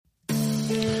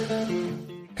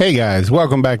Hey guys,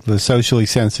 welcome back to the Socially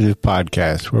Sensitive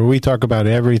Podcast, where we talk about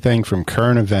everything from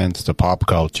current events to pop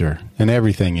culture and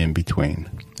everything in between.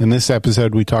 In this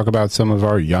episode, we talk about some of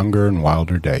our younger and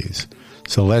wilder days.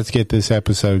 So let's get this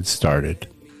episode started.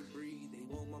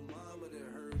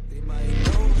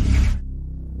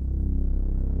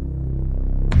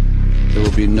 There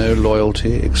will be no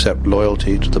loyalty except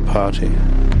loyalty to the party.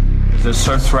 They're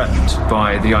so threatened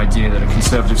by the idea that a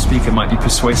conservative speaker might be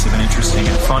persuasive and interesting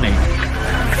and funny.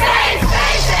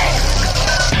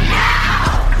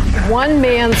 One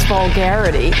man's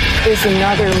vulgarity is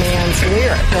another man's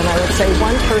lyric. And I would say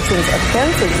one person's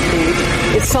offensive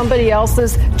speech is somebody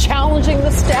else's challenging the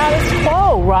status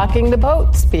quo, rocking the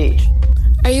boat speech.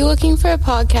 Are you looking for a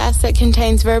podcast that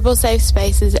contains verbal safe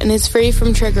spaces and is free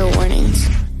from trigger warnings?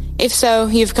 If so,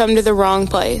 you've come to the wrong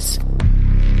place.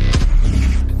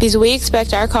 Because we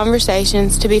expect our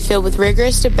conversations to be filled with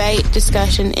rigorous debate,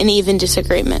 discussion, and even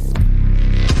disagreement.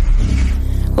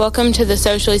 Welcome to the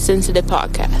Socially Sensitive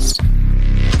Podcast.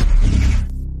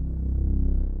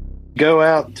 Go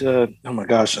out, oh my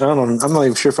gosh, I'm not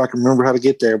even sure if I can remember how to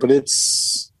get there, but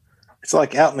it's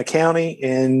like out in the county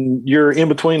and you're in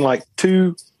between like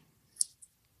two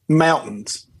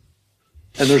mountains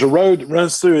and there's a road that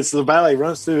runs through, it's the valley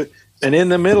runs through it. And in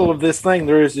the middle of this thing,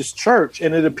 there is this church,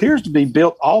 and it appears to be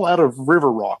built all out of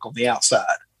river rock on the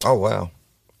outside. Oh, wow.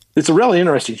 It's a really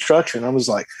interesting structure. And I was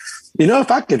like, if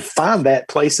I could find that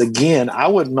place again, I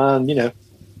wouldn't mind,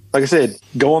 like I said,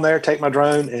 go on there, take my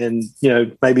drone and,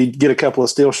 maybe get a couple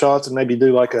of still shots and maybe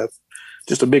do like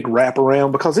just a big wrap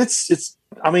around because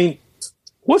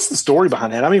what's the story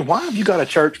behind that? I mean, why have you got a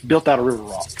church built out of river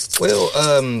rock? Well,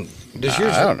 does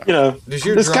yours, I don't know.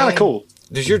 It's kind of cool.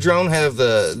 Does your drone have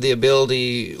the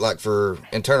ability, like, for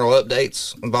internal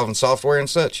updates involving software and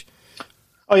such?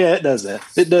 Oh, yeah, it does that.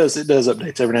 It does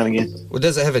updates every now and again. Well,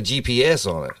 does it have a GPS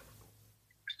on it?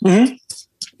 Mm-hmm.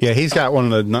 Yeah, he's got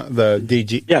one of the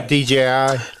DJI.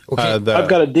 Okay.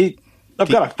 I've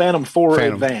got a Phantom 4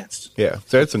 Advanced. Yeah,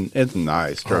 so it's a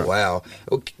nice drone. Oh, wow.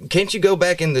 Well, can't you go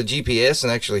back in the GPS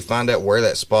and actually find out where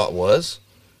that spot was?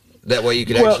 That way you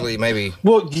could actually maybe...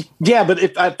 Well, yeah, but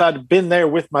if I'd been there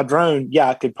with my drone, yeah,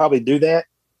 I could probably do that.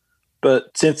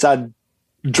 But since I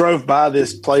drove by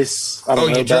this place, I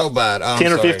don't know, you drove by it.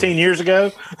 10 or 15 years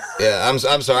ago. Yeah, I'm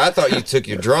sorry. I thought you took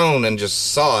your drone and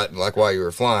just saw it like while you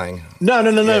were flying. No.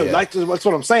 Yeah. Like, that's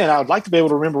what I'm saying. I would like to be able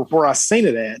to remember where I seen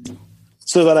it at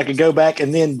so that I could go back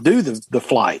and then do the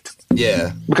flight.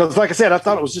 Yeah. Because like I said, I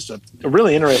thought it was just a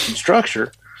really interesting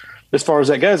structure. As far as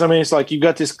that goes, I mean, it's like you've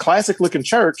got this classic looking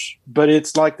church, but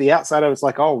it's like the outside of it's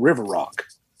like all river rock.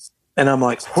 And I'm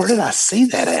like, where did I see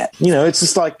that at? It's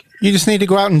just like... You just need to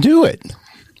go out and do it.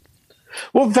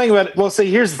 Well, the thing about it,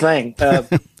 see, here's the thing.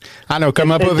 I know,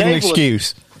 come up with an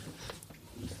excuse.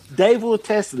 Dave will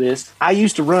attest to this. I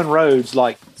used to run roads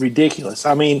like ridiculous.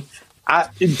 I mean, I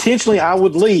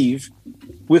would leave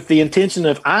with the intention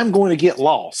of I'm going to get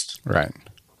lost. Right.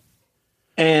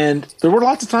 And there were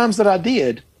lots of times that I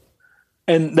did.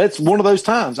 And that's one of those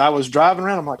times I was driving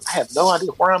around. I'm like, I have no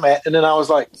idea where I'm at. And then I was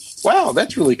like, wow,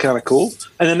 that's really kind of cool.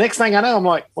 And the next thing I know, I'm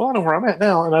like, well, I know where I'm at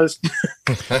now. And I just,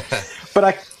 but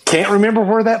I can't remember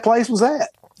where that place was at.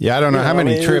 Yeah. I don't know how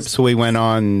many trips we went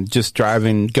on just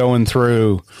going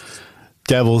through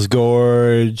Devil's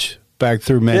Gorge, back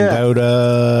through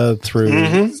Mendota,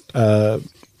 through,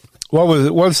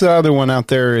 what's the other one out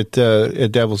there at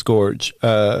Devil's Gorge?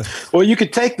 Well, you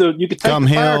could take the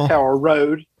Fire Tower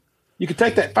Road. You could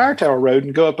take that Fire Tower Road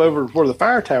and go up over where the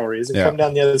fire tower is and come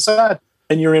down the other side,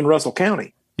 and you're in Russell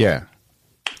County. Yeah.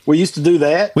 We used to do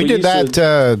that. We did that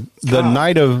the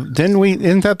night of, didn't we?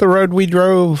 Isn't that the road we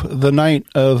drove the night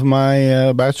of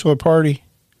my bachelor party?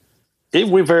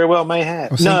 We very well may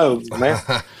have. No, man.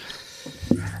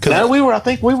 I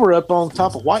think we were up on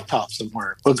top of White Top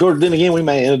somewhere. But then again, we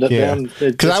may have ended up down.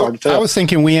 Because I was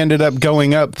thinking we ended up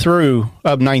going up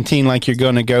 19 like you're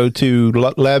going to go to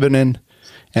Lebanon.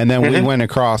 And then we went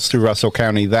across through Russell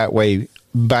County that way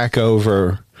back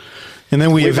over. And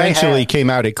then we eventually came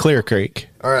out at Clear Creek.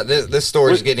 All right, this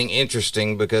story's getting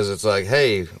interesting because it's like,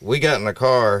 hey, we got in a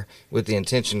car with the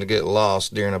intention to get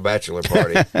lost during a bachelor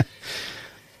party.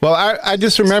 Well, I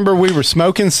just remember we were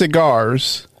smoking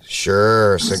cigars.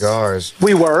 Sure, cigars.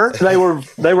 We were. They were.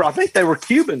 I think they were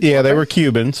Cubans. Yeah, they were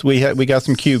Cubans. We got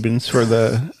some Cubans for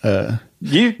the.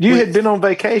 You had been on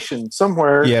vacation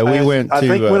somewhere. Yeah, we went. I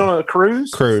think went on a cruise.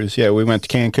 Cruise. Yeah, we went to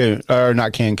Cancun, or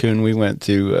not Cancun. We went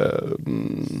to.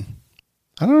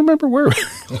 I don't remember where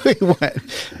we went.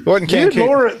 It wasn't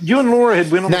Cancun. You and Laura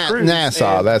had been on a cruise.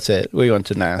 Nassau. That's it. We went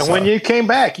to Nassau. And when you came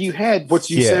back, you had what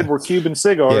you said were Cuban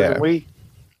cigars, and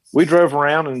we drove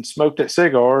around and smoked that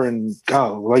cigar, and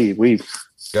golly, we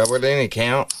got where they didn't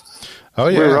count. Oh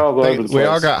yeah, we were all over the place. We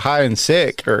all got high and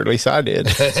sick, or at least I did.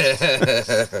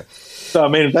 So I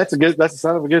mean, if that's the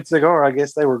sign of a good cigar, I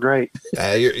guess they were great.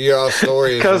 Your all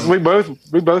story because we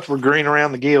both were green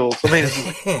around the gills. I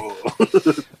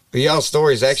mean, y'all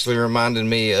stories actually reminded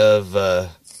me of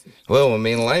when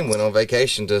me and Lane went on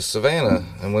vacation to Savannah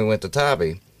and we went to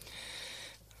Tybee.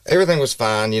 Everything was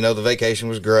fine, the vacation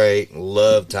was great.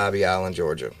 Loved Tybee Island,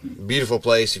 Georgia. Beautiful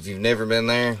place. If you've never been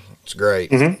there, it's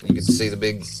great. Mm-hmm. You get to see the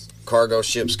big cargo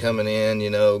ships coming in,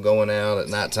 going out at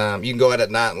nighttime. You can go out at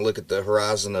night and look at the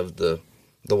horizon of the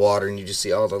water, and you just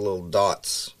see all the little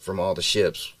dots from all the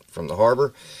ships from the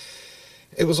harbor.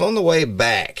 It was on the way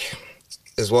back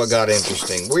is what got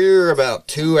interesting. We're about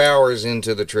 2 hours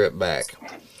into the trip back,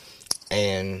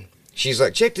 and she's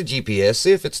like, check the GPS,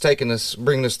 see if it's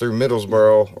bringing us through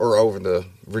Middlesboro or over the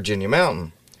Virginia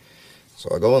Mountain.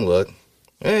 So I go and look.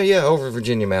 Yeah, over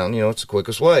Virginia Mountain, it's the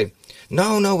quickest way.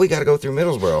 No, we got to go through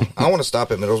Middlesboro. I want to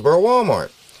stop at Middlesboro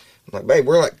Walmart. I'm like, babe,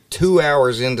 we're like 2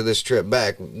 hours into this trip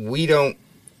back. We don't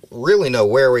really know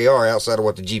where we are outside of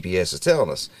what the GPS is telling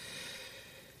us.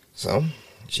 So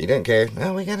she didn't care.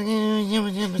 No, we got to go.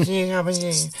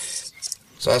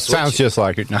 So I switched. Sounds just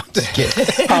like it. No, just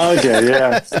kidding. Okay,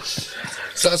 yeah.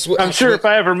 So I'm sure if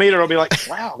I ever meet her, I'll be like,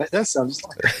 wow, that sounds just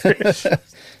like her.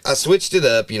 I switched it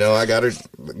up. I got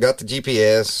the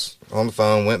GPS on the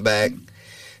phone, went back.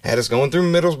 Had us going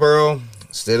through Middlesboro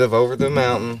instead of over the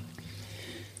mountain.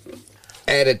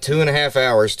 Added 2.5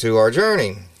 hours to our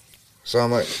journey. So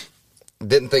I'm like,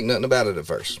 didn't think nothing about it at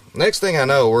first. Next thing I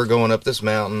know, we're going up this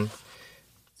mountain.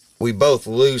 We both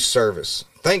lose service.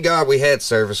 Thank God we had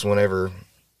service whenever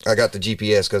I got the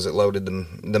GPS because it loaded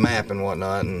the map and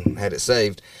whatnot and had it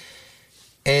saved.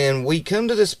 And we come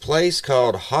to this place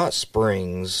called Hot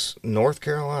Springs, North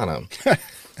Carolina.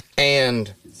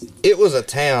 And it was a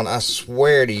town, I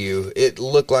swear to you. It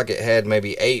looked like it had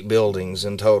maybe 8 buildings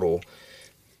in total.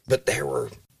 But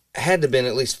had to have been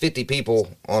at least 50 people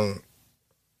on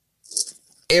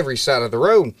every side of the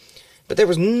road. But there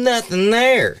was nothing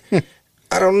there.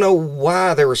 I don't know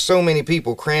why there were so many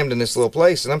people crammed in this little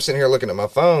place. And I'm sitting here looking at my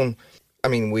phone. I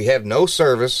mean, we have no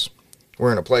service.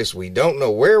 We're in a place we don't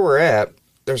know where we're at.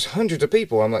 There's hundreds of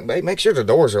people. I'm like, babe, make sure the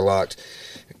doors are locked.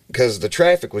 Because the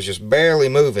traffic was just barely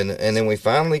moving. And then we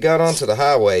finally got onto the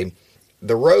highway.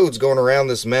 The roads going around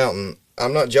this mountain,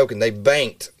 I'm not joking, they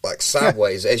banked like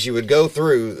sideways. As you would go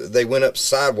through, they went up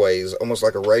sideways, almost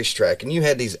like a racetrack. And you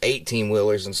had these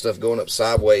 18-wheelers and stuff going up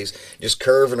sideways, just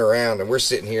curving around. And we're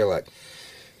sitting here like,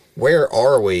 where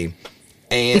are we?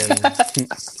 And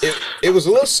it was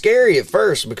a little scary at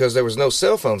first because there was no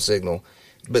cell phone signal.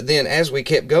 But then as we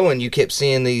kept going, you kept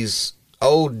seeing these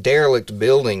old derelict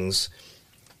buildings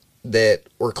that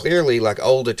were clearly like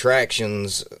old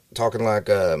attractions, talking like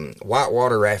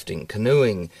whitewater rafting,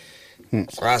 canoeing.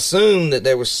 So I assumed that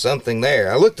there was something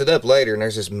there. I looked it up later, and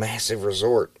there's this massive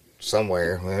resort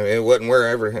somewhere. It wasn't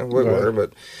wherever it was,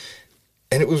 but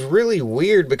and it was really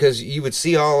weird because you would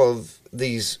see all of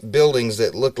these buildings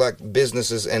that looked like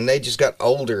businesses, and they just got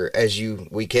older as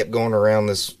we kept going around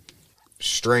this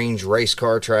strange race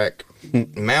car track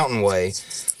mountain way.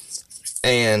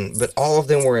 But all of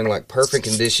them were in like perfect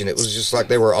condition. It was just like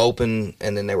they were open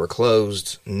and then they were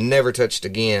closed, never touched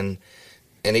again.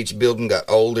 And each building got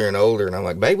older and older. And I'm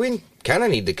like, babe, we kind of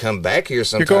need to come back here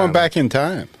sometime. You're going back in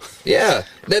time. Yeah,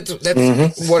 that's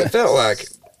what it felt like.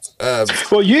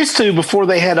 Well, used to, before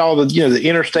they had all the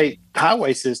interstate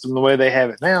highway system the way they have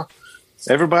it now,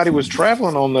 everybody was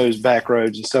traveling on those back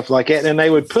roads and stuff like that. And they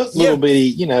would put little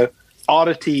bitty,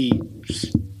 oddity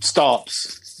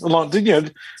stops along,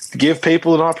 to give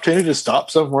people an opportunity to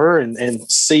stop somewhere and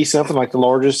see something like the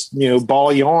largest, ball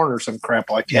of yarn or some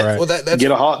crap like that. Right. Well, that's, get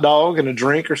a hot dog and a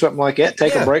drink or something like that.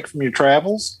 Take a break from your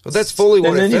travels. Well, that's fully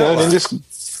what it felt like. And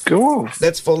just go on.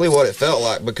 That's fully what it felt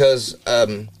like because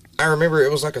I remember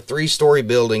it was like a 3-story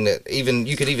building that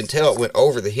you could even tell it went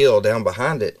over the hill down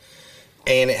behind it.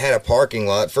 And it had a parking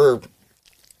lot for,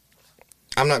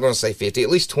 I'm not going to say 50, at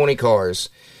least 20 cars.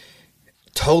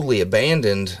 Totally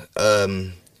abandoned.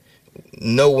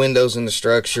 No windows in the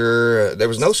structure. There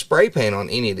was no spray paint on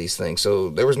any of these things. So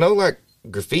there was no like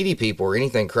graffiti people or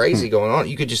anything crazy going on.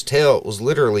 You could just tell it was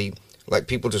literally like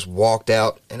people just walked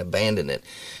out and abandoned it.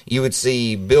 You would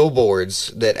see billboards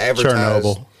that advertised.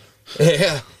 Chernobyl.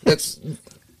 Yeah, that's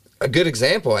a good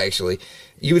example actually.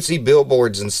 You would see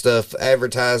billboards and stuff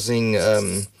advertising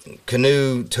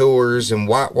canoe tours and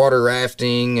whitewater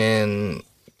rafting and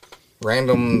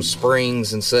random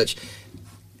springs and such.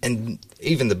 And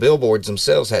even the billboards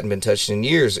themselves hadn't been touched in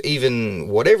years. Even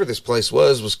whatever this place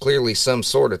was clearly some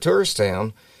sort of tourist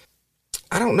town.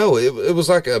 I don't know. It was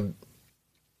like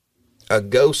a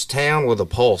ghost town with a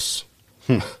pulse.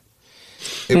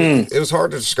 It was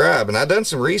hard to describe, and I done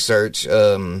some research,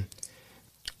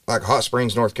 like Hot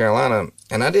Springs, North Carolina,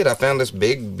 and I found this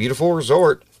big, beautiful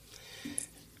resort.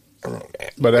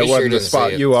 But that wasn't the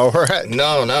spot you all were at.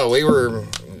 No, we were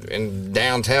in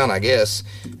downtown, I guess,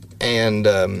 and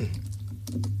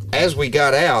as we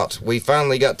got out, we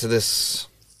finally got to this,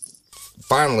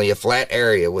 a flat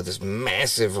area with this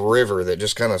massive river that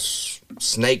just kind of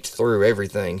snaked through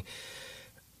everything,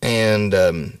 and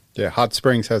yeah, Hot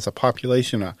Springs has a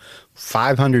population of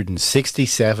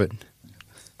 567.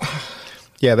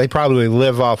 Yeah, they probably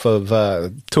live off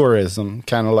of tourism,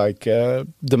 kind of like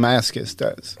Damascus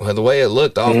does. Well, the way it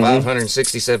looked, all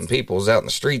 567 people was out in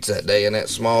the streets that day in that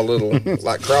small little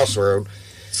like crossroad.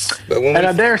 But when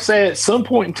I dare say, at some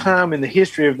point in time in the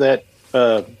history of that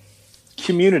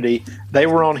community, they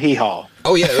were on Hee Haw.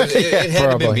 Oh yeah, it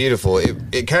had to be beautiful.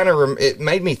 It kind of it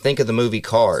made me think of the movie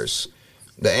Cars,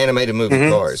 the animated movie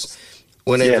Cars.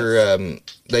 Whenever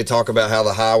they talk about how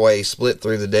the highway split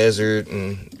through the desert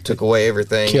and took away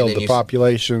everything, killed the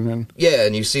population, and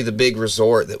and you see the big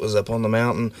resort that was up on the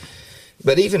mountain.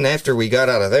 But even after we got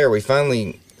out of there, we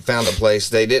finally found a place.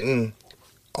 They didn't.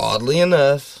 Oddly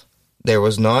enough, there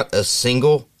was not a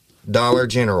single Dollar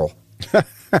General.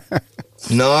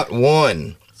 Not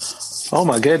one. Oh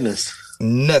my goodness!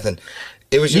 Nothing.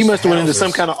 It was. Just you must have went into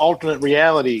some kind of alternate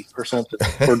reality or something,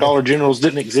 where Dollar Generals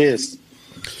didn't exist.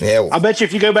 Yeah, I bet you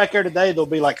if you go back there today, there'll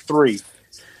be like 3.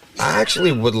 I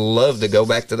actually would love to go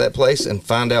back to that place and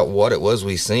find out what it was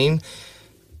we seen.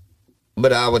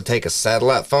 But I would take a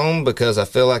satellite phone because I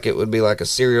feel like it would be like a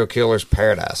serial killer's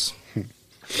paradise.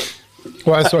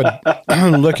 Well, that's what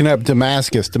I'm looking up.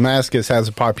 Damascus. Damascus has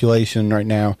a population right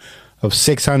now of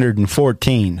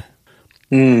 614.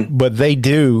 But they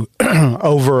do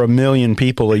over 1 million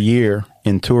people a year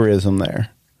in tourism there.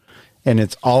 And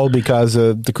it's all because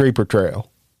of the Creeper Trail.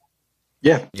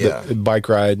 Yeah. The bike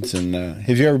rides. And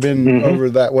have you ever been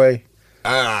over that way?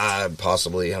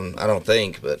 Possibly. I don't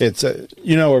think, but it's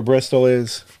you know where Bristol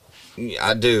is?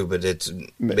 I do, but it's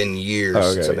been years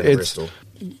since I've been in Bristol.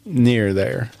 Near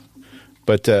there.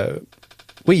 But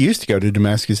we used to go to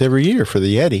Damascus every year for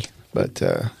the Yeti, but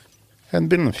hadn't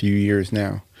been in a few years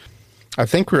now. I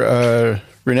think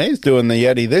Renee's doing the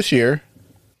Yeti this year.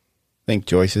 I think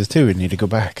Joyce is too. We need to go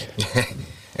back.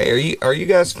 Hey, are you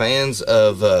guys fans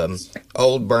of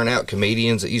old burnout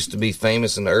comedians that used to be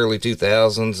famous in the early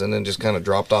 2000s and then just kind of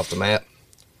dropped off the map?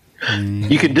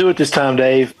 You can do it this time,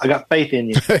 Dave. I got faith in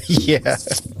you. Yeah.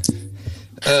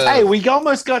 Hey, we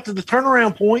almost got to the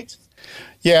turnaround point.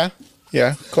 Yeah,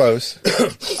 close.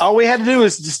 All we had to do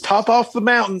is just top off the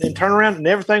mountain and turn around, and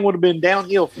everything would have been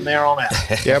downhill from there on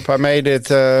out. Yep, I made it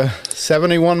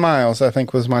 71 miles, I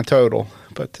think was my total.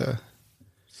 But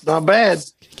it's not bad.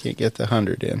 Can't get the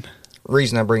 100 in.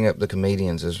 Reason I bring up the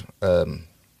comedians is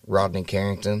Rodney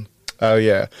Carrington. Oh,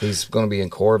 yeah. He's going to be in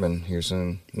Corbin here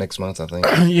soon, next month, I think.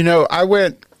 You know, I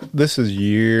went, this is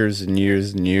years and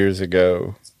years and years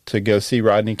ago, to go see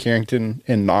Rodney Carrington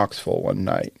in Knoxville one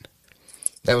night.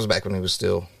 That was back when he was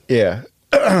still. Yeah.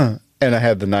 And I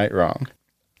had the night wrong.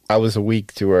 I was a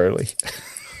week too early.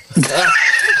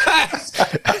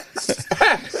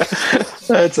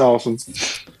 That's awesome.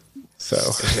 So,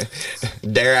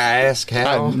 dare I ask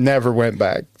how? I never went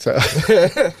back. So,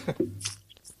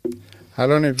 I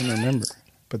don't even remember.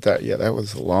 But that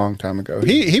was a long time ago.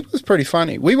 He was pretty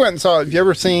funny. We went and saw. Have you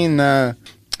ever seen?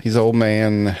 He's an old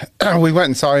man. We went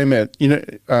and saw him at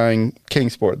in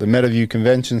Kingsport, the Meadowview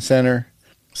Convention Center.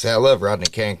 See, I love Rodney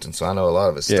Carrington, so I know a lot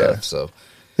of his stuff. So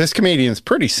this comedian's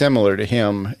pretty similar to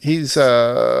him. He's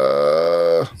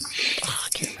I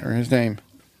can't remember his name.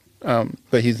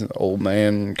 But he's an old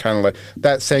man, kind of like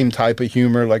that same type of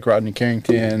humor like Rodney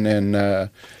Carrington and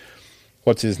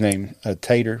what's his name?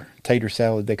 Tater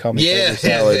salad. They call me Tater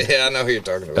Salad. Yeah, I know who you're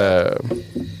talking about.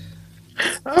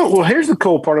 Oh, well, here's the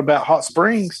cool part about Hot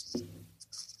Springs.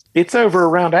 It's over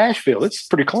around Asheville. It's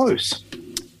pretty close.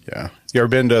 Yeah. You ever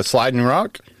been to Sliding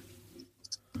Rock?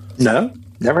 No,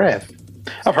 never have.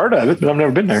 I've heard of it, but I've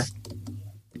never been there.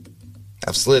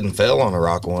 I've slid and fell on a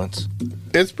rock once.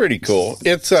 It's pretty cool.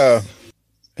 It's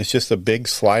just a big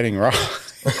sliding rock.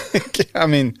 I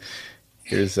mean,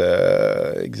 here's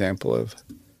a example of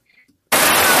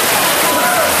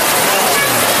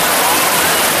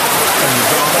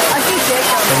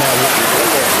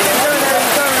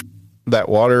that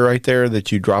water right there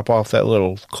that you drop off that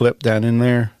little clip down in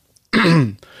there.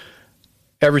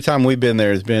 Every time we've been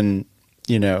there has been,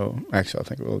 actually I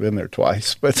think we've been there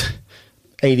twice, but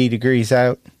 80 degrees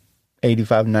out,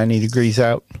 85, 90 degrees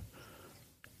out.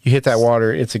 You hit that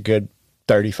water, it's a good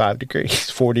 35 degrees,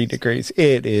 40 degrees.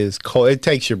 It is cold. It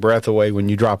takes your breath away when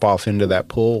you drop off into that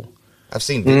pool. I've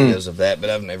seen videos of that, but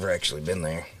I've never actually been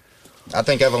there. I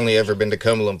think I've only ever been to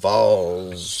Cumberland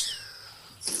Falls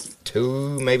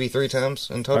 2, maybe 3 times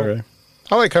in total. Really?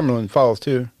 I like Cumberland Falls,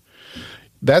 too.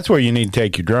 That's where you need to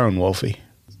take your drone, Wolfie.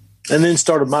 And then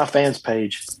started my fans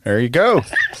page. There you go.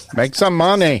 Make some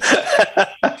money.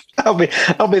 I'll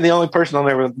be the only person on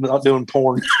there not doing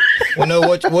porn. Well, no,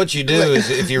 what you do is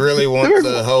if you really want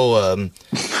the whole the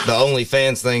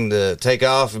OnlyFans thing to take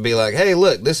off and be like, hey,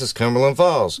 look, this is Cumberland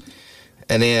Falls.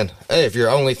 And then, hey, if you're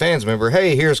an OnlyFans member,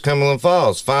 hey, here's Cumberland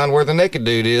Falls. Find where the naked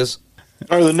dude is.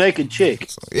 Or the naked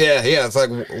chick. Yeah, it's like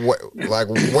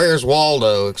where's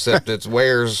Waldo, except it's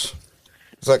where's...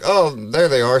 It's like, oh, there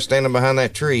they are, standing behind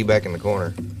that tree back in the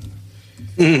corner.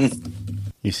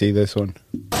 You see this one?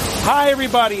 Hi,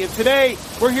 everybody, and today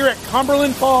we're here at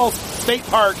Cumberland Falls State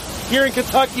Park here in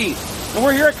Kentucky. And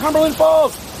we're here at Cumberland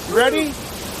Falls. You ready?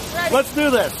 Let's do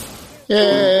this.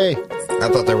 Yay. I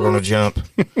thought they were going to jump.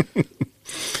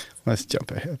 Let's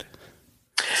jump ahead.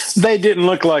 They didn't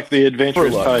look like the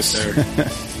adventurous type there.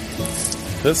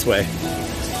 This way.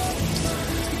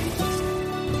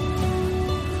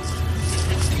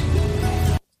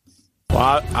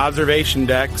 Well, observation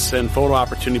decks and photo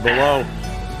opportunity below,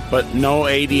 but no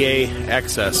ADA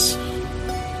access.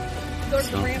 Go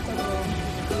to the ramp a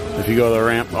little. If you go to the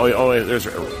ramp, oh, there's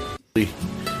a really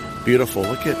beautiful.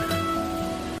 Look at.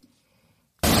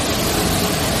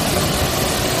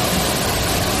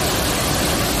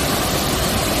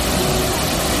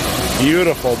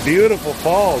 Beautiful, beautiful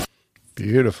falls.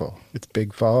 Beautiful. It's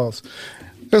big falls.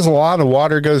 There's a lot of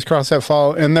water goes across that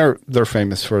fall, and they're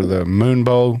famous for the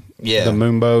moonbow. Yeah. The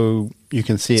moonbow, you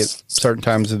can see it certain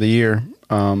times of the year.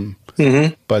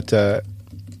 But I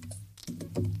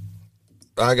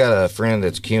got a friend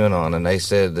that's QAnon, and they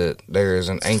said that there is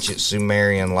an ancient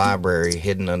Sumerian library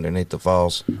hidden underneath the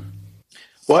falls.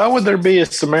 Why would there be a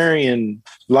Sumerian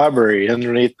library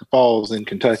underneath the falls in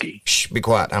Kentucky? Shh, be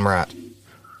quiet. I'm right.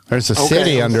 there's a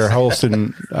city under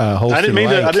Holston. Holston I didn't mean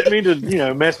Lake.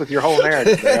 to mess with your whole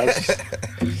narrative there. I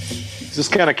was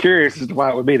just kind of curious as to why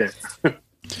it would be there.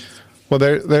 Well,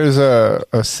 there's a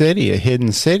city, a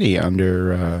hidden city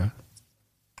under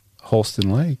Holston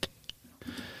Lake.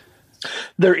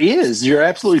 There is. You're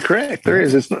absolutely correct. There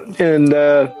is. It's not, and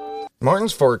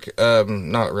Martins Fork,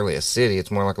 not really a city. It's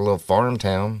more like a little farm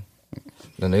town.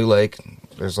 The new lake,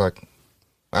 there's like,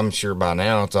 I'm sure by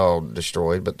now it's all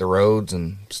destroyed, but the roads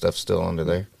and stuff's still under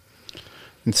there.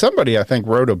 And somebody, I think,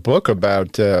 wrote a book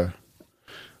about the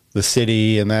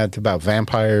city and that, about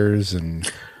vampires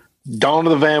and Dawn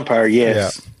of the Vampire.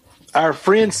 Yes, Yeah. Our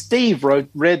friend Steve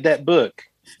read that book,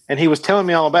 and he was telling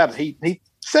me all about it. He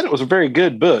said it was a very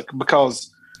good book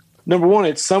because, number one,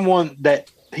 it's someone that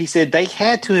he said they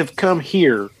had to have come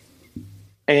here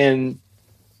and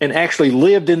actually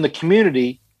lived in the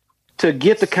community to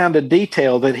get the kind of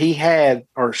detail that he had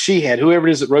or she had, whoever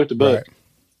it is that wrote the book,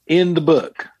 in the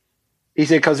book. He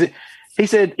said he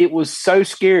said it was so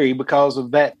scary because of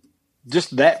that,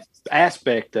 just that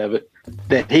aspect of it,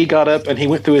 that he got up and he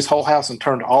went through his whole house and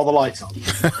turned all the lights on.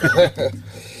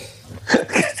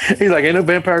 He's like, ain't no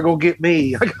vampire gonna get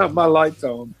me. I got my lights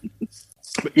on.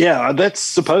 But yeah, that's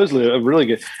supposedly a really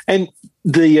good. And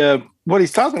the what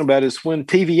he's talking about is when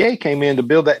TVA came in to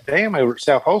build that dam over at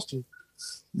South Holston.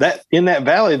 That in that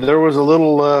valley there was a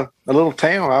little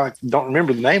town. I don't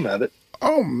remember the name of it.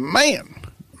 Oh man!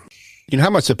 You know how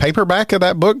much the paperback of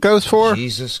that book goes for?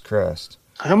 Jesus Christ!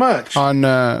 How much on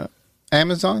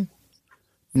Amazon?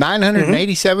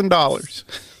 $987.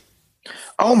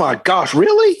 Oh my gosh!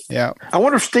 Really? Yeah. I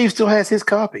wonder if Steve still has his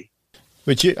copy.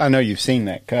 But I know you've seen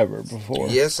that cover before.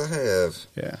 Yes, I have.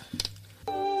 Yeah.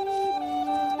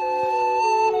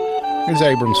 Here's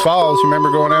Abrams Falls. You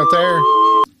remember going out there?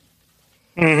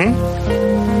 Mm-hmm.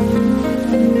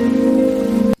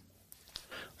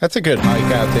 That's a good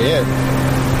hike out there.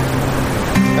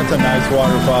 That's a nice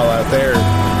waterfall out there.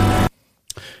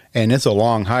 And it's a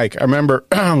long hike. I remember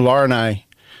Laura and I,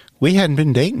 we hadn't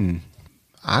been dating.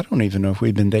 I don't even know if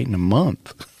we'd been dating a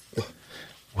month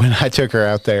when I took her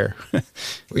out there. Well,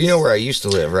 you know where I used to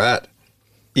live, right?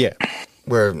 Yeah.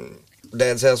 Where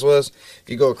Dad's house was? If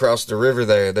you go across the river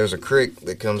there's a creek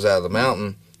that comes out of the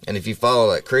mountain. And if you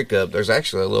follow that creek up, there's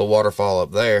actually a little waterfall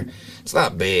up there. It's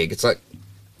not big. It's like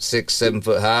 6-7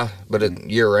 foot high, but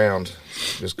year-round,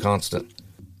 just constant.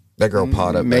 That girl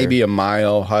pot up Maybe there. a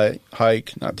mile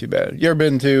hike. Not too bad. You ever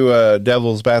been to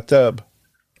Devil's Bathtub?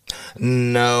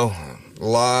 No.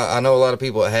 I know a lot of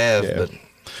people that have, but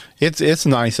it's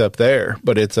nice up there,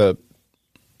 but it's a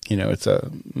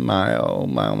mile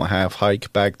and a half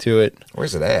hike back to it.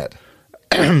 Where's it at?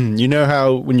 You know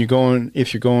how when you're going,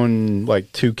 if you're going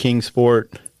like to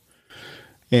Kingsport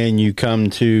and you come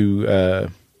to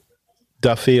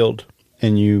Duffield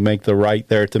and you make the right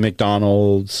there at the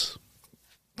McDonald's.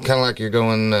 Kind of like you're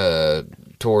going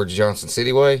towards Johnson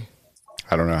City way.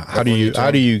 I don't know. How do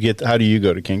you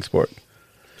go to Kingsport?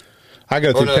 I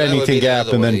go through Pennington Gap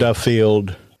and then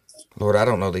Duffield. Lord, I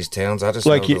don't know these towns. I just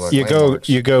like know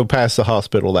you go past the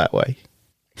hospital that way.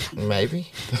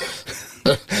 Maybe.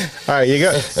 All right, you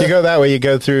go that way. You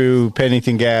go through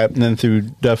Pennington Gap and then through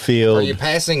Duffield. Are you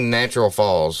passing Natural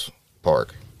Falls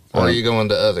Park, or are you going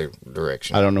the other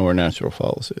direction? I don't know where Natural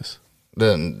Falls is.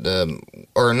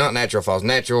 Or not Natural Falls,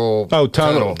 Natural. Oh,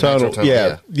 tunnel.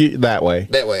 Yeah, that way.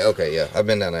 That way. Okay, yeah, I've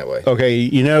been down that way. Okay,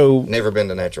 never been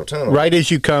to Natural Tunnel. Right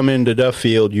as you come into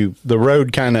Duffield, the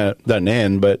road kind of doesn't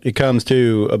end, but it comes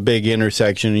to a big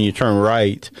intersection, and you turn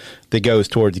right that goes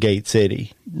towards Gate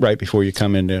City. Right before you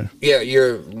come into. Yeah,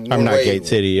 I'm not Gate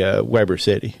City, Weber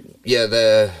City.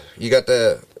 Yeah, you got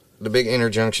the big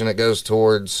interjunction that goes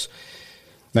towards.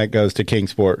 That goes to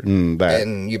Kingsport and back,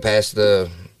 and you pass the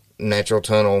Natural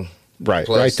Tunnel. Right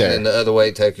there. And the other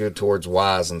way take you towards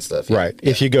Wise and stuff. Yeah. Right.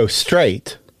 If you go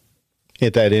straight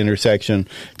at that intersection,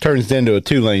 it turns into a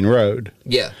 2-lane road.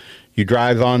 Yeah. You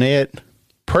drive on it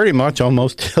pretty much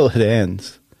almost till it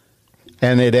ends.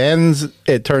 And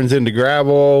it turns into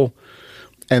gravel.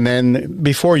 And then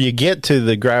before you get to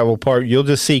the gravel part, you'll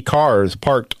just see cars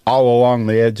parked all along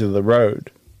the edge of the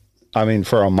road. I mean,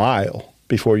 for a mile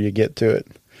before you get to it.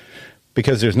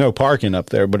 Because there's no parking up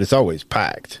there, but it's always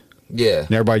packed. Yeah.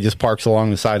 And everybody just parks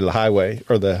along the side of the highway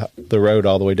or the road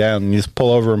all the way down. And you just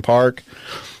pull over and park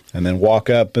and then walk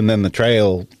up, and then the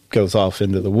trail goes off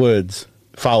into the woods,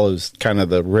 follows kind of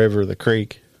the river, the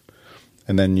creek.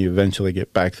 And then you eventually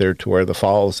get back there to where the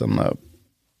falls and the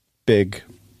big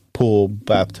pool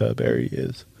bathtub area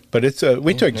is. But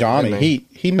we took Johnny.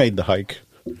 He made the hike.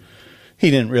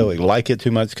 He didn't really like it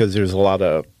too much because there's a lot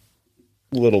of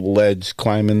little ledge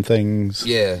climbing things.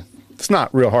 Yeah. It's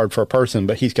not real hard for a person,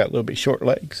 but he's got a little bit short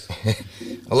legs.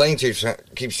 Elaine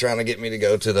keeps trying to get me to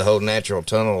go to the whole Natural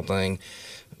Tunnel thing,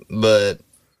 but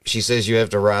she says you have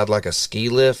to ride like a ski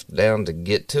lift down to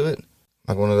get to it,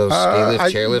 like one of those ski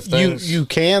lift, chairlift things. You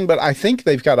can, but I think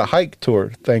they've got a hike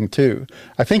tour thing too.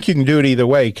 I think you can do it either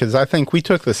way because I think we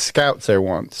took the Scouts there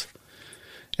once,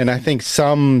 and I think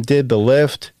some did the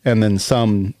lift and then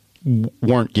some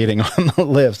weren't getting on the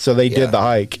lift, so they did the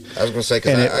hike. I was going to say,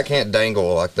 because I can't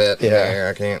dangle like that in the air.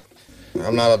 I can't.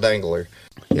 I'm not a dangler.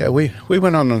 Yeah, we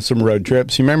went on some road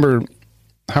trips. You remember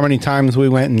how many times we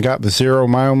went and got the 0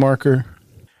 mile marker?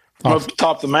 Off the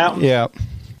top of the mountain? Yeah.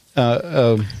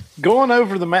 Going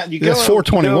over the mountain. That's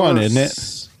 421, isn't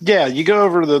it? Yeah, you go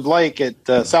over to the lake at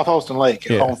South Holston Lake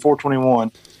on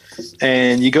 421,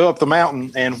 and you go up the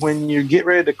mountain, and when you get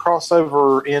ready to cross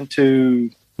over into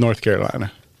North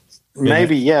Carolina.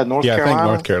 Maybe, North Carolina. I think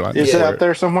North Carolina. Is it out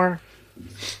there somewhere?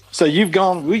 So you've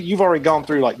already gone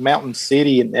through like Mountain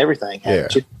City and everything,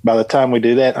 haven't you? By the time we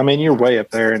do that, I mean, you're way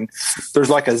up there, and there's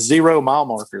like a 0 mile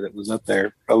marker that was up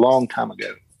there a long time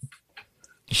ago.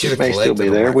 It may still be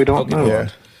there. We don't know. Yeah.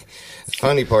 The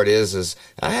funny part is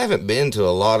I haven't been to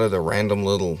a lot of the random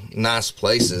little nice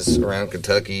places around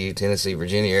Kentucky, Tennessee,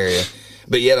 Virginia area,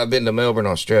 but yet I've been to Melbourne,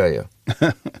 Australia.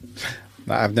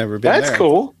 I've never been there. That's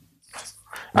cool.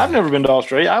 I've never been to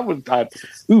Australia. I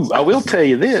will tell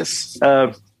you this.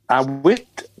 I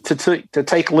went to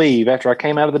take leave after I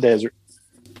came out of the desert.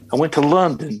 I went to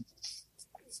London,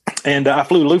 and I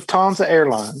flew Lufthansa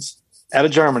Airlines out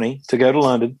of Germany to go to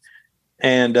London.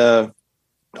 And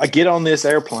I get on this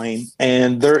airplane,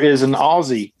 and there is an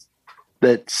Aussie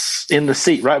that's in the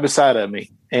seat right beside of me.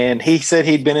 And he said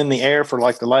he'd been in the air for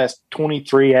like the last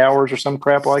 23 hours or some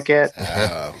crap like that.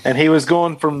 And he was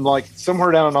going from like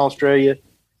somewhere down in Australia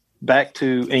back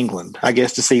to England, I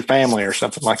guess, to see family or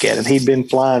something like that. And he'd been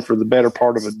flying for the better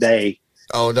part of a day.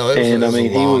 Oh, no, it was a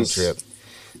long trip.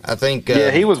 I think...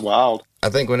 he was wild. I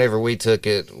think whenever we took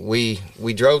it, we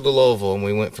drove to Louisville, and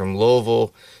we went from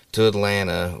Louisville to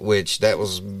Atlanta, which that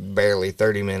was barely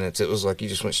 30 minutes. It was like you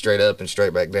just went straight up and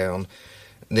straight back down.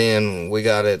 Then we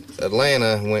got at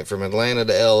Atlanta, went from Atlanta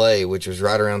to L.A., which was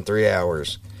right around 3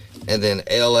 hours. And then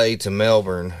L.A. to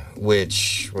Melbourne,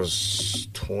 which was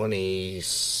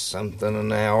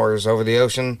 20-something hours over the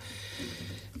ocean.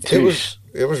 It was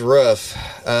rough.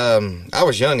 I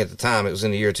was young at the time. It was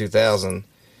in the year 2000.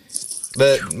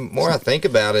 But the more I think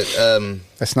about it...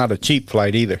 that's not a cheap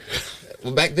flight either.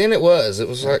 Well, back then it was. It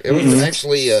was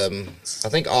actually, I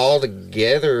think all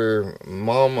together,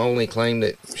 Mom only claimed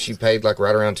that she paid like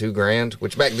right around $2,000,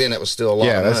 which back then that was still a lot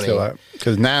of money. Yeah, that's still a lot.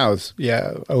 Because now it's,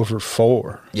 over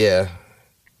 $4,000. Yeah.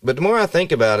 But the more I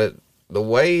think about it, the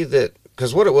way that,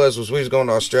 because what it was we was going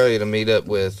to Australia to meet up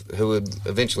with who would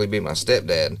eventually be my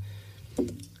stepdad.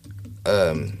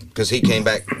 Because he came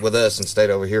back with us and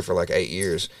stayed over here for like 8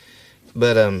 years.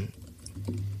 But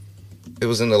it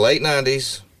was in the late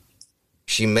 90s.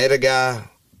 She met a guy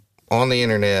on the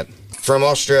internet from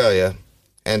Australia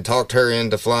and talked her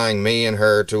into flying me and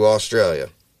her to Australia.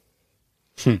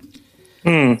 So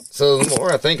the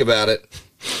more I think about it,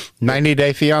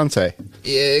 90-day fiance.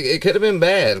 Yeah, it could have been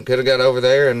bad. Could have got over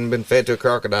there and been fed to a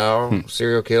crocodile,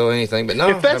 serial kill, anything. But no,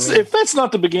 if that's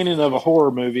not the beginning of a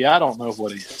horror movie, I don't know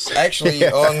what is. Actually,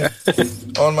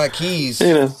 on my keys,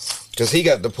 because he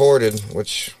got deported,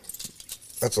 which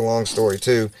that's a long story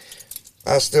too.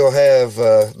 I still have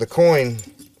the coin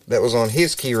that was on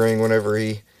his key ring whenever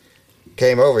he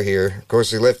came over here. Of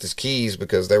course, he left his keys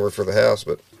because they were for the house,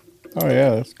 but oh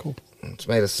yeah, that's cool. It's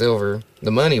made of silver. The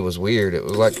money was weird. It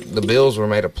was like the bills were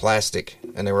made of plastic,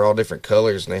 and they were all different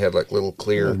colors, and they had like little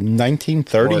clear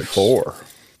 1934.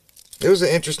 Marks. It was an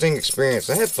interesting experience.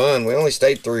 I had fun. We only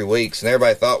stayed 3 weeks, and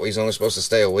everybody thought we was only supposed to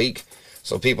stay a week.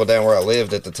 So people down where I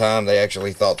lived at the time, they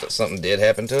actually thought that something did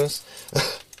happen to us.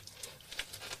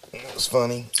 It was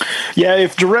funny. Yeah,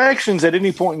 if directions at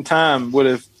any point in time would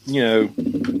have,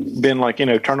 been like,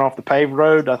 turn off the paved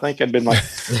road, I think I'd been like,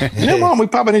 Mom, we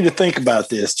probably need to think about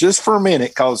this just for a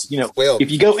minute. Because, if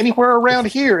you go anywhere around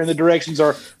here and the directions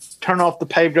are turn off the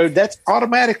paved road, that's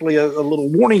automatically a little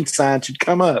warning sign should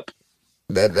come up.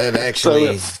 That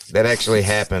actually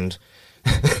happened.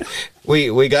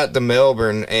 We got to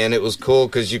Melbourne, and it was cool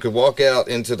because you could walk out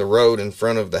into the road in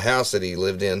front of the house that he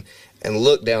lived in and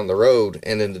look down the road,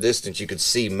 and in the distance you could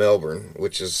see Melbourne,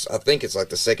 which is, I think it's like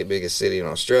the second biggest city in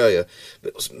Australia, but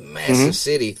it was a massive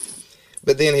city.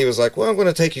 But then he was like, well, I'm going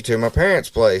to take you to my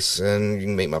parents' place, and you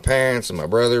can meet my parents and my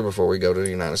brother before we go to the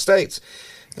United States.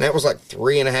 And that was like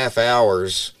 3.5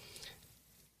 hours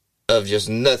of just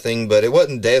nothing, but it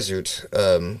wasn't desert,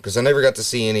 because I never got to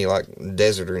see any like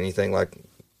desert or anything like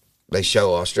they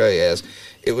show Australia as.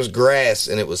 It was grass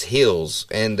and it was hills,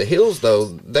 and the hills though,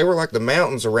 they were like the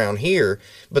mountains around here,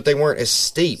 but they weren't as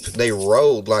steep. They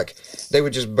rolled, like they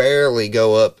would just barely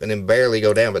go up and then barely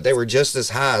go down, but they were just as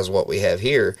high as what we have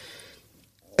here.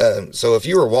 So if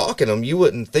you were walking them, you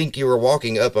wouldn't think you were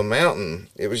walking up a mountain.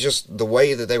 It was just the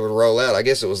way that they would roll out. I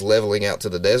guess it was leveling out to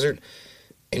the desert,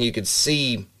 and you could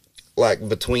see like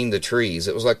between the trees.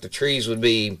 It was like the trees would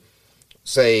be,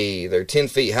 say, they're 10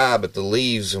 feet high, but the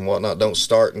leaves and whatnot don't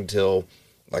start until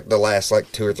like the last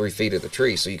like 2 or 3 feet of the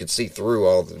tree, so you could see through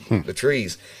all the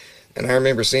trees. And I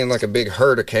remember seeing like a big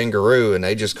herd of kangaroo, and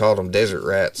they just called them desert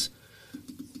rats.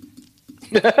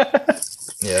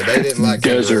 Yeah, they didn't like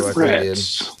kangaroo like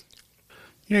rats.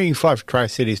 We did. You can fly from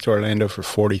Tri-Cities to Orlando for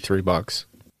 $43.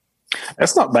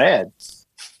 That's not bad.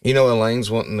 Elaine's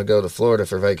wanting to go to Florida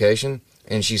for vacation,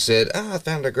 and she said, I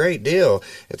found a great deal.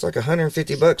 It's like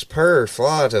 $150 per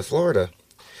fly to Florida.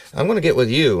 I'm going to get with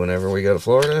you whenever we go to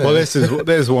Florida. Well, this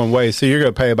is one way. So you're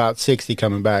going to pay about $60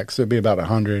 coming back. So it'd be about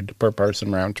 $100 per person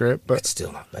round trip. But it's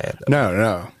still not bad, though.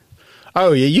 No.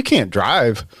 Oh, yeah, you can't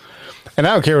drive. And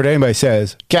I don't care what anybody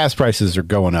says. Gas prices are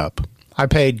going up. I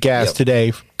paid gas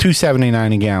today,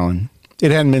 $2.79 a gallon.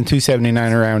 It hadn't been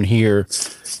 $2.79 around here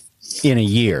in a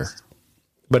year.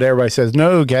 But everybody says,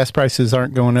 no, gas prices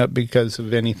aren't going up because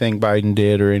of anything Biden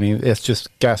did or any. It's just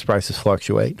gas prices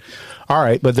fluctuate. All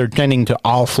right, but they're tending to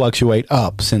all fluctuate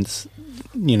up since,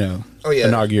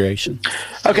 inauguration.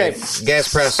 Okay. Yeah,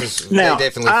 gas prices, now, they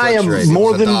definitely I fluctuate. am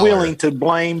more than willing to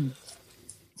blame.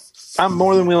 I'm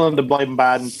more than willing to blame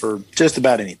Biden for just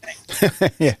about anything.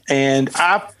 Yeah. And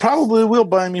I probably will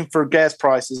blame him for gas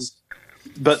prices.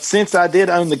 But since I did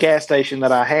own the gas station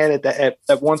that I had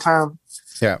at one time,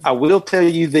 yeah, I will tell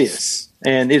you this,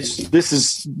 and this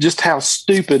is just how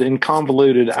stupid and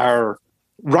convoluted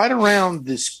right around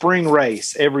the spring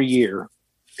race every year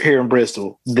here in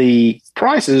Bristol, the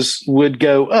prices would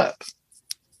go up.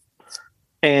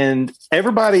 And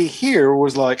everybody here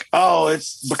was like, oh,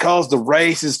 it's because the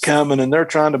race is coming and they're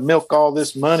trying to milk all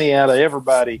this money out of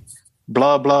everybody,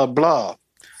 blah, blah, blah.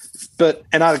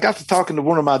 And I got to talking to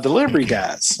one of my delivery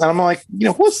guys, and I'm like,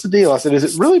 what's the deal? I said, is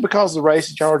it really because of the race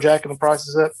that y'all are jacking the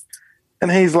prices up? And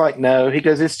he's like, no. He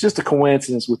goes, it's just a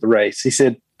coincidence with the race. He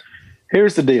said,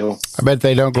 here's the deal. I bet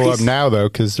they don't go up now, though,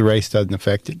 because the race doesn't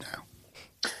affect it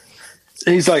now.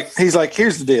 He's like,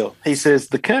 here's the deal. He says,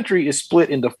 the country is split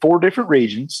into 4 different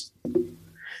regions,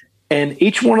 and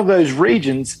each one of those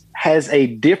regions has a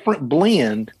different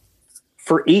blend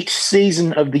for each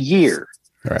season of the year.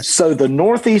 Right. So the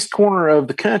northeast corner of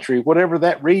the country, whatever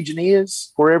that region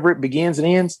is, wherever it begins and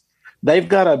ends, they've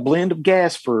got a blend of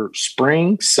gas for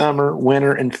spring, summer,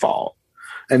 winter, and fall.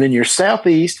 And then your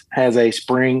Southeast has a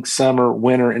spring, summer,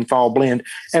 winter, and fall blend.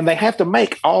 And they have to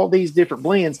make all these different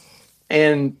blends.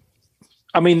 And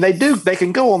I mean, they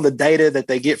can go on the data that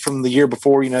they get from the year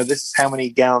before. This is how many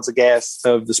gallons of gas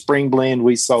of the spring blend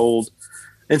we sold.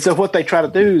 And so what they try to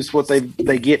do is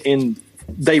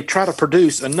they try to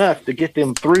produce enough to get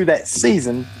them through that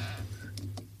season.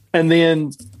 And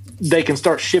then they can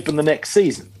start shipping the next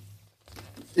season,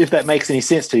 if that makes any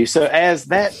sense to you. So as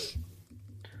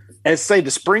say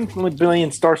the spring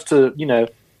blend starts to,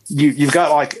 you've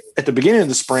got like at the beginning of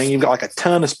the spring, you've got like a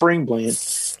ton of spring blend.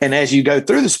 And as you go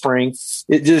through the spring,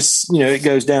 it just, it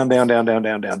goes down.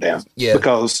 Yeah.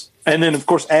 And then of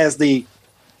course, as the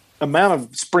amount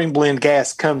of spring blend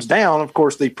gas comes down, of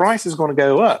course, the price is going to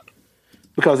go up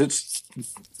because it's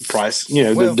price,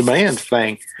 the demand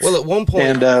thing. Well, at one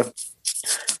point,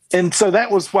 and so that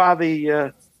was why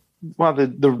in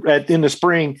the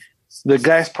spring, the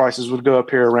gas prices would go up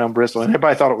here around Bristol, and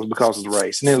everybody thought it was because of the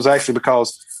race. And it was actually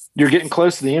because you're getting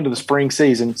close to the end of the spring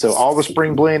season. So all the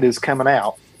spring blend is coming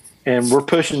out, and we're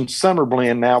pushing summer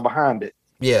blend now behind it.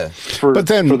 Yeah. For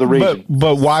the region.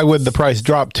 But why would the price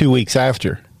drop 2 weeks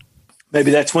after?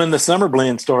 Maybe that's when the summer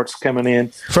blend starts coming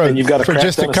in. And you've got for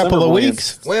just a couple of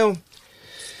weeks. Well,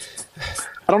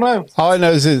 I don't know. All I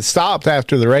know is it stopped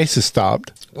after the races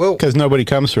stopped. Well, because nobody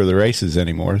comes for the races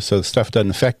anymore, so stuff doesn't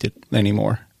affect it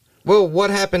anymore. Well, what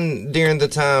happened during the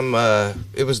time,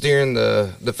 it was during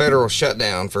the federal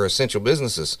shutdown for essential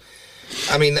businesses.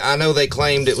 I mean, I know they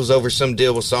claimed it was over some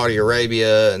deal with Saudi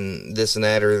Arabia and this and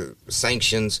that, or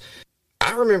sanctions.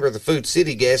 I remember the Food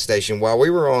City gas station, while we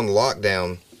were on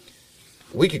lockdown,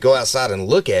 we could go outside and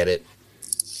look at it,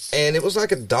 and it was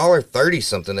like $1.30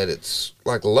 something at its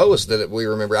like lowest that we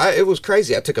remember. It was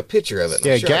crazy. I took a picture of it.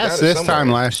 Yeah, sure gas this time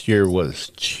last year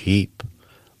was cheap,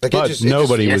 but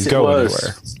nobody was going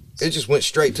anywhere. It just went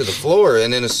straight to the floor,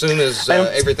 and then as soon as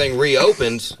everything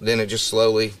reopened, then it just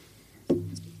slowly,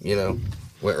 went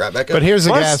right back up. But here's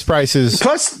the gas prices.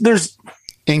 Plus, there's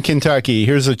in Kentucky.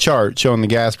 Here's a chart showing the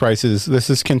gas prices. This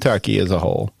is Kentucky as a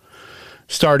whole.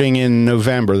 Starting in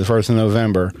November, the 1st of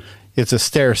November, it's a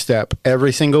stair step.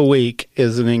 Every single week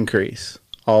is an increase,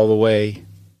 all the way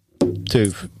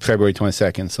to February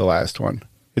 22nd. It's the last one.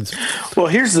 Well,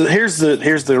 here's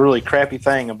the really crappy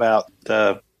thing about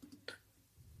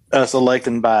us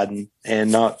electing Biden and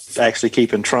not actually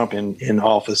keeping Trump in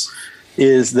office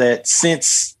is that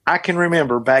since I can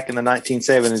remember back in the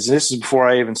 1970s, this is before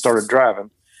I even started driving,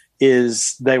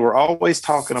 is they were always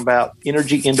talking about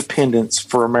energy independence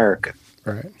for America.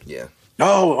 Right. Yeah.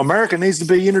 Oh, America needs to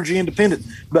be energy independent.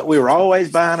 But we were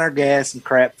always buying our gas and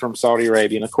crap from Saudi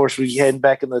Arabia. And of course, we had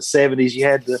back in the 70s, you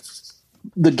had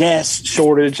the gas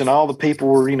shortage, and all the people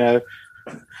were,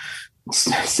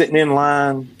 sitting in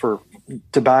line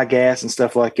to buy gas and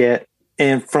stuff like that.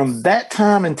 And from that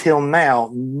time until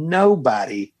now,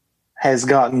 nobody has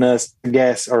gotten us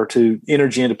gas or to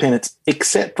energy independence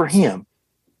except for him.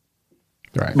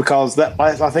 Right. Because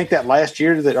I think that last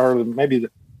year or maybe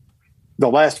the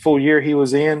last full year he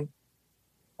was in,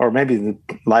 or maybe the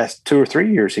last 2 or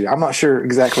 3 years, I'm not sure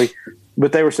exactly,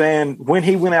 but they were saying when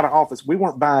he went out of office, we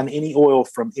weren't buying any oil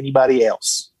from anybody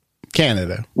else.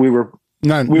 Canada. We were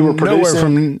nowhere producing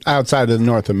from outside of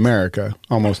North America.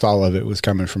 Almost all of it was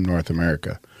coming from North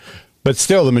America. But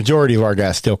still, the majority of our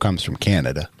gas still comes from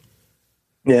Canada.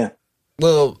 Yeah.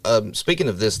 Well, speaking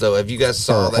of this, though, have you guys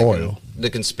saw the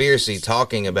conspiracy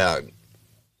talking about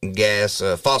gas,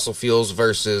 fossil fuels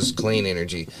versus clean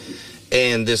energy?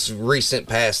 And this recent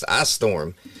past ice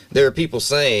storm, there are people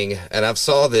saying, and I've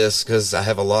saw this because I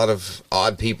have a lot of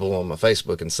odd people on my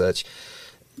Facebook and such,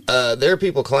 there are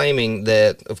people claiming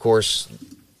that, of course,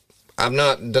 I'm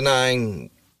not denying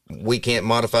we can't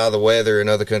modify the weather and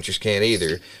other countries can't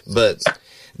either, but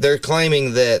they're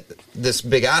claiming that this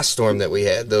big ice storm that we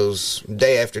had, those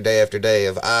day after day after day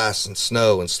of ice and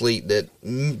snow and sleet that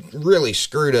really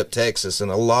screwed up Texas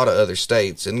and a lot of other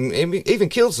states and even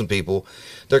killed some people,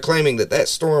 they're claiming that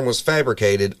storm was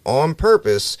fabricated on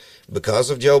purpose because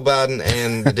of Joe Biden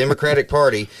and the Democratic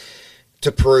Party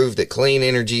to prove that clean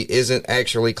energy isn't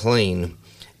actually clean,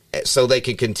 so they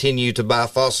could continue to buy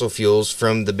fossil fuels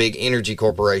from the big energy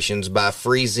corporations by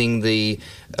freezing the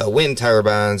wind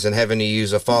turbines and having to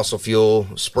use a fossil fuel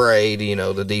spray to,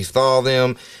 to dethaw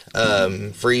them,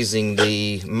 freezing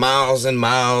the miles and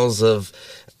miles of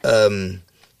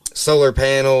solar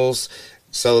panels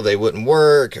so they wouldn't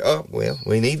work. Oh, well,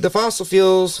 we need the fossil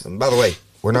fuels. And by the way,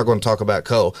 we're not going to talk about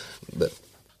coal, but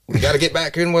we got to get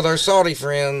back in with our Saudi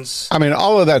friends. I mean,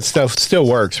 all of that stuff still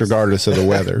works regardless of the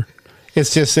weather.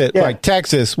 It's just that, like,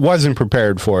 Texas wasn't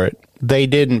prepared for it. They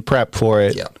didn't prep for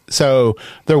it. Yeah. So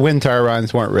their wind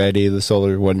turbines weren't ready. The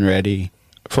solar wasn't ready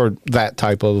for that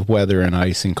type of weather and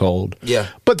ice and cold. Yeah.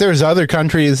 But there's other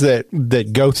countries that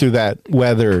go through that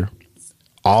weather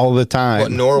all the time.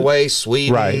 What, Norway,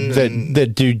 Sweden, right?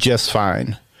 That do just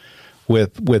fine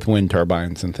with wind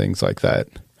turbines and things like that.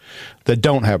 That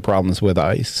don't have problems with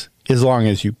ice as long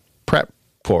as you prep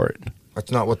for it.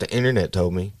 That's not what the internet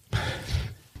told me.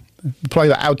 Play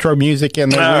the outro music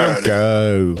and then we'll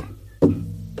go.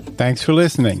 Thanks for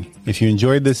listening. If you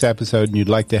enjoyed this episode and you'd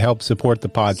like to help support the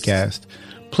podcast,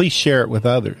 please share it with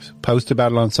others. Post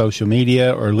about it on social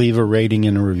media or leave a rating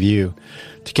and a review.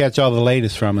 To catch all the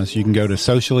latest from us, you can go to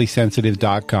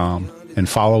sociallysensitive.com and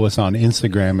follow us on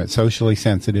Instagram at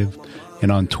sociallysensitive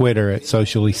and on Twitter at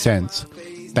sociallysense.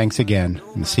 Thanks again,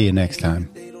 and see you next time.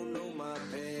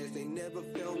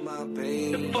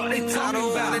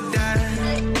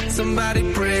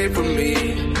 Somebody pray for me.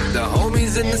 The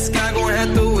homies in the sky gon'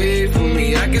 have to wait for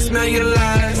me. I can smell your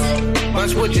lies.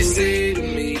 Watch what you say.